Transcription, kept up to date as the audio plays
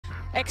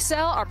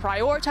Excel are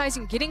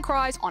prioritizing getting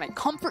Kryze on a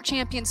comfort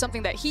champion,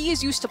 something that he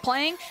is used to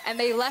playing, and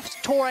they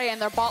left Torre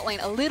and their bot lane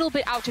a little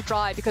bit out to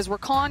dry because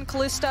Rakan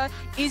Kalista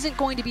isn't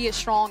going to be as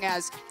strong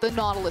as the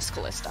Nautilus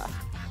Kalista.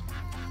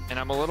 And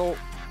I'm a little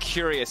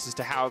curious as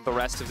to how the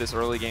rest of this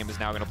early game is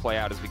now going to play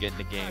out as we get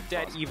into game.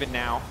 Dead even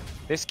now.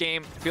 This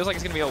game feels like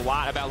it's going to be a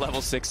lot about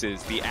level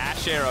 6s, the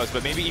Ashe arrows,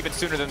 but maybe even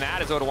sooner than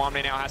that as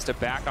Odoamne now has to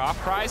back off.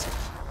 Kryze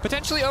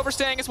potentially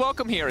overstaying his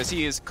welcome here as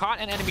he is caught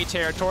in enemy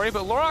territory,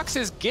 but Lurox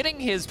is getting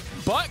his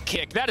butt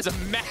kicked. That is a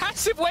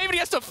massive wave and he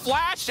has to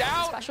flash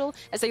out. Special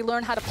as they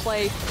learn how to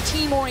play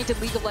team-oriented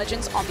League of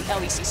Legends on the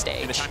LEC stage.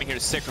 And the timing here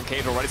is sick from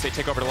Caedrel. Right as they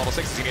take over to level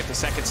 6, he's going to get the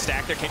second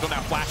stack there. Caedrel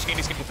now flashing in.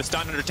 He's going to get the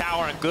stun under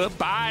tower, and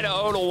goodbye to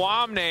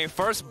Odoamne.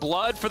 First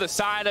blood for the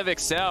side of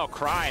Excel.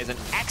 Kryze, an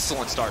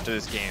excellent start to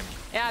this game.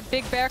 Yeah,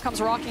 Big Bear comes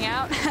rocking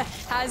out.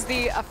 Has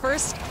the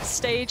first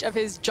stage of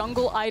his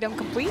jungle item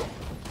complete.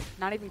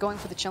 Not even going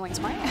for the chilling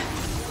smite.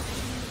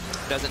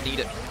 Doesn't need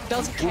it.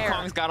 Doesn't care.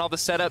 Wukong's got all the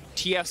setup.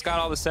 TF's got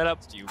all the setup.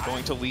 You're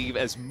going to leave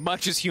as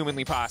much as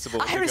humanly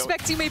possible. I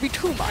respect you maybe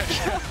too much.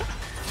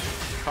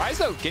 Kryze,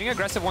 though, getting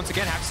aggressive once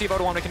again. Have to see if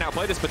Odoamne can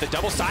outplay this, but the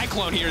double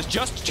Cyclone here is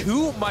just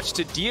too much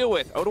to deal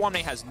with.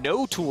 Odoamne has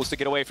no tools to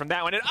get away from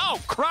that one. And oh,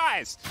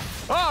 Kryze!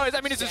 Oh, I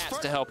mean, it's just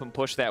to help him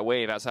push that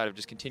wave outside of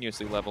just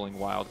continuously leveling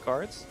wild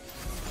cards.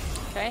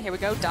 Okay, here we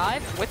go.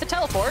 Dive with the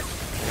teleport.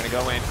 They're going to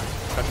go in.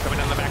 Coming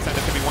down the backside,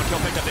 there's going to be one kill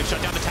picked up. They've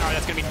shut down the tower.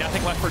 That's going to be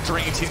nothing left for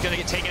Dreams. He's going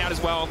to get taken out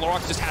as well. And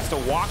Lurox just has to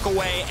walk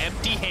away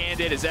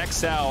empty-handed as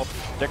Excel.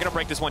 They're going to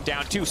break this one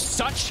down, too.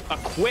 Such a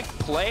quick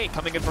play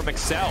coming in from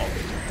Excel.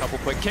 Couple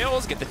quick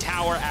kills, get the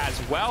tower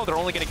as well. They're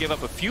only going to give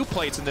up a few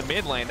plates in the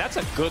mid lane. That's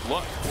a good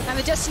look. And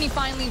the Destiny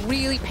finally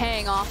really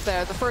paying off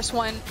there. The first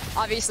one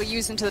obviously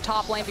used into the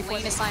top lane before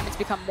lane assignments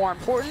become more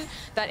important.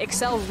 That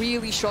Excel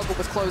really struggled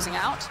with closing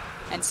out.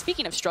 And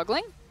speaking of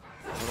struggling,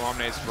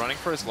 Odoamne is running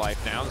for his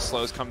life now. The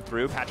slows come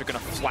through. Patrik going to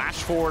flash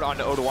forward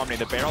onto Odoamne.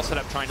 The barrel set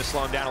up trying to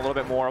slow him down a little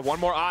bit more. One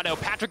more auto.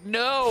 Patrik,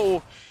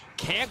 no!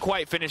 Can't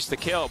quite finish the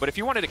kill, but if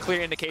you wanted a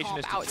clear indication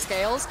as to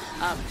outscales,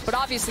 but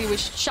obviously with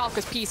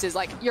Schalke's pieces,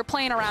 like you're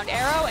playing around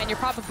arrow and you're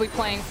probably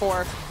playing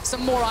for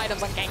some more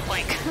items on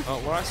Gangplank.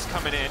 Oh, Lurox is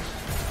coming in.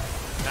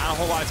 Not a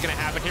whole lot is going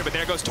to happen here, but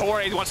there goes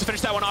Torre. He wants to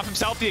finish that one off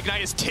himself. The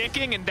Ignite is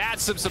ticking, and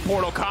that's some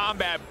Portal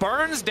combat.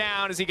 Burns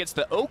down as he gets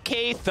the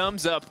okay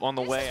thumbs up on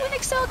the way. When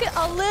Excel get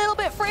a little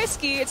bit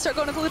frisky, it start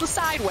going a little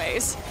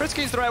sideways.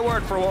 Frisky is the right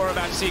word for what we're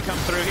about to see come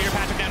through here.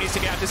 Patrik now needs to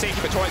get out to safety,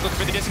 but Torre's looking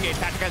for the disengage.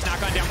 Patrik has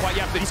not gone down quite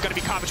yet, but he's going to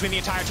be caught between the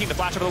entire team. The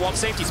flash over the wall to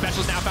safety.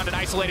 Special's now found an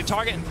isolated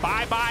target, and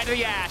bye-bye to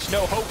the Ashe.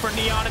 No hope for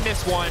Neon in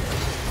this one.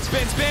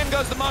 Spin, spin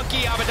goes the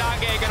monkey.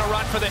 Abbedagge going to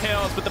run for the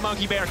hills, but the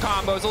monkey bear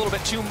combo is a little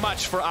bit too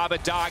much for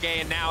Abbedagge,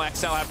 and now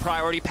Excel have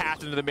priority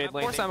path into the mid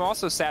lane. Of course, I'm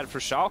also sad for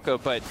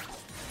Schalke, but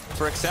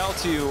for Excel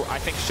to, I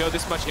think, show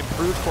this much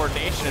improved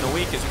coordination in a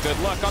week is a good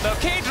look. Although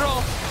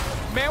Caedrel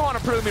may want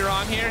to prove me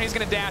wrong here. He's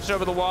going to dash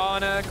over the wall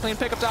and a clean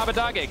pick up to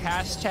Abbedagge.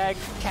 Hashtag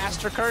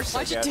caster curse.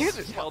 Why'd you do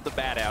this? He held the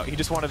bat out. He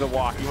just wanted to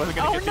walk. He wasn't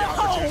going to get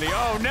the opportunity.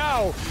 Oh,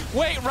 no.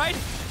 Wait, right?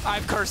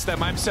 I've cursed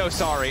them. I'm so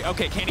sorry.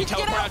 Okay, can he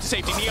teleport out to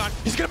safety? Neon,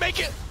 he's going to make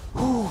it.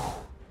 Whew.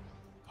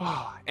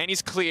 Oh, and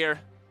he's clear.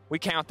 We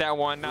count that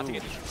one. Not to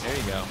get. There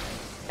you go.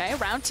 Okay,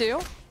 round two.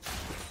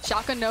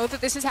 Schalke know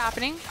that this is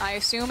happening. I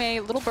assume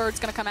a little bird's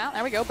going to come out.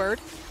 There we go, bird.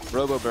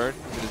 Robo-bird,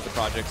 this is the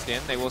project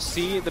skin. They will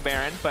see the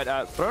Baron,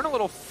 but thrown a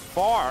little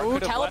far. Ooh,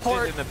 could have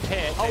teleport. left it in the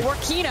pit. Oh, we're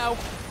Kino.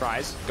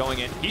 Kryze going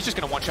in. He's just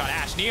going to one-shot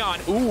Ashe. Neon,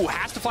 ooh,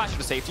 has to flash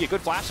to safety. A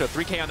good flash, though.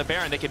 3K on the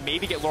Baron. They can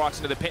maybe get Lurox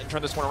into the pit and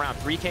turn this one around.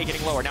 3K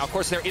getting lower. Now, of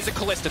course, there is a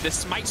Kalista. This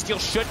smite steal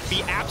should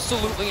be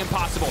absolutely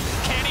impossible.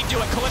 Can he do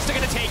it? Kalista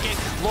going to take it.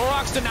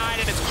 Lurox denied,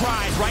 and it's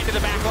Kryze right into the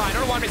back line.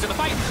 Odoamne's in the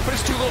fight, but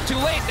it's too little too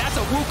late. That's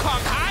a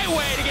Wukong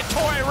highway to get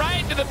Torre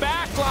right into the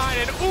back line,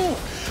 and ooh,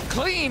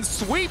 clean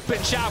sweep, and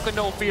Schalke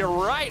no fear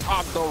right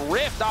off the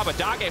rift.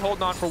 Abbedagge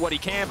holding on for what he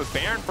can, but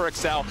Baron for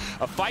Excel.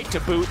 A fight to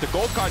boot. The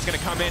gold card's going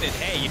to come in, and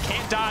hey, you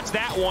can't dodge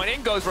that one.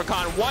 In goes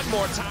Rakan one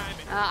more time.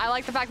 I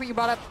like the fact that you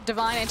brought up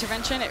Divine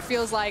Intervention. It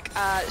feels like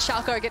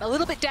Schalke are getting a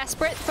little bit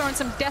desperate, throwing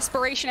some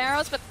desperation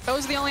arrows, but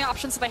those are the only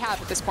options that they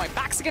have at this point.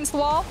 Backs against the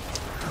wall.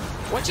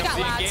 What you got,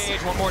 lads?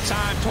 Engage one more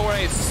time. Torre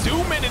is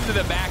zooming into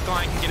the back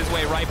line, can get his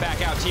way right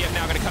back out. TF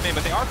now going to come in,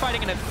 but they are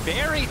fighting in a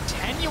very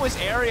tenuous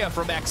area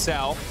from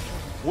Excel.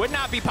 Would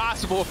not be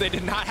possible if they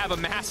did not have a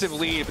massive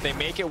lead, but they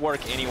make it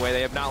work anyway.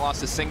 They have not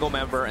lost a single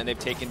member, and they've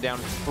taken down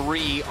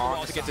 3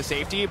 on to get to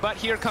safety. But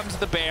here comes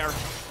the bear.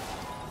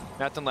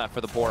 Nothing left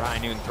for the poor High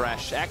Noon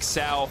Thresh.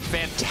 Excel,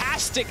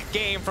 fantastic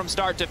game from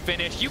start to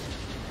finish.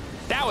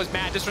 That was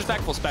mad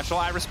disrespectful, Special.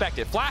 I respect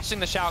it. Flashing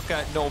the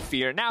Schalke, no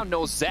fear. Now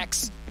no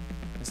Zex,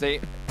 as they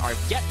are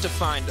yet to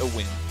find a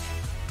win.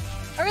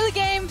 Early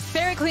game,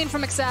 very clean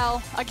from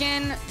Excel.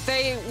 Again,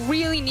 they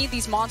really need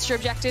these monster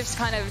objectives to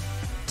kind of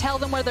tell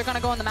them where they're going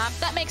to go on the map.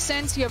 That makes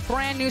sense. You have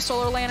brand new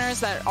solar laners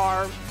that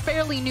are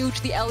fairly new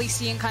to the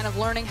LEC and kind of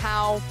learning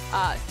how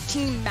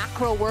team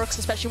macro works,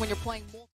 especially when you're playing more.